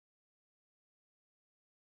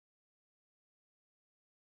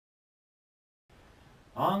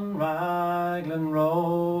On Raglan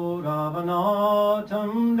Road of an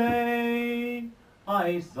autumn day,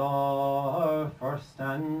 I saw her first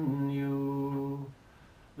and knew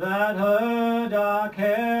that her dark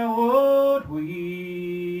hair would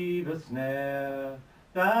weave a snare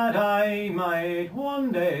that I might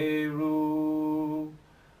one day rue.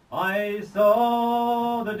 I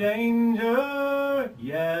saw the danger,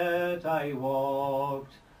 yet I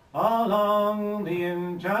walked along the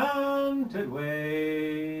enchanted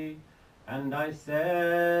way, and I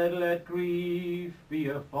said, let grief be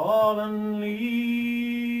a fallen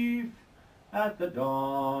leaf at the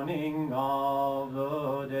dawning of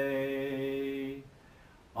the day.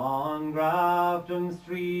 On Grafton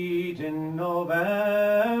Street in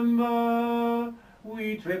November,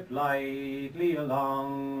 we tripped lightly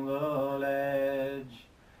along the ledge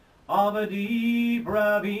of a deep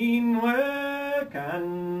ravine where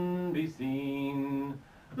can be seen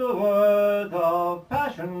the worth of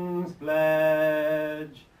passion's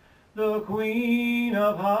pledge. The Queen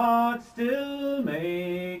of Hearts still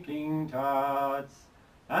making tarts,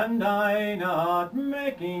 and I not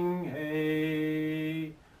making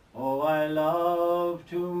hay. Oh, I love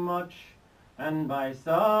too much, and by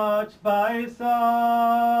such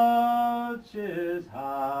is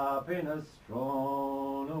happiness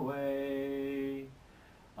thrown away.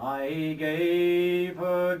 I gave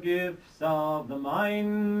her gifts of the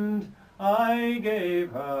mind, I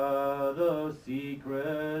gave her the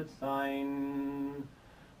secret sign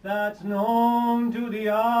that's known to the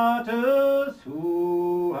artists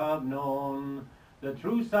who have known the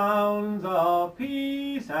true sounds of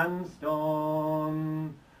peace and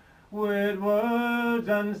stone. With words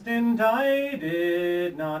and stint I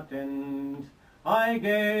did not end, I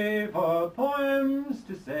gave her poems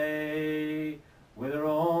to say, with her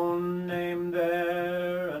own name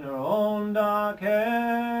there and her own dark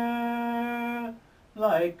hair,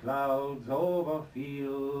 like clouds over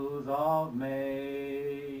fields of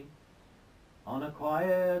May. On a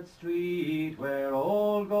quiet street where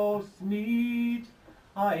old ghosts meet,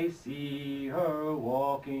 I see her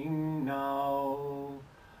walking now,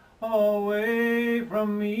 away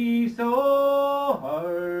from me so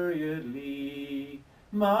hurriedly,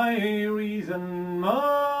 my reason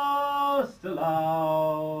must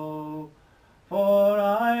allow. For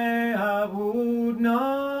I have wooed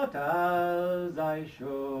not as I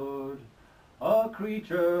should, a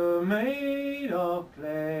creature made of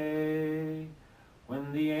clay.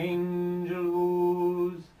 When the angel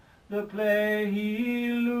woos, the clay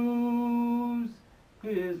he'll lose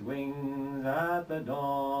his wings at the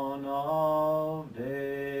dawn of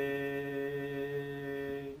day.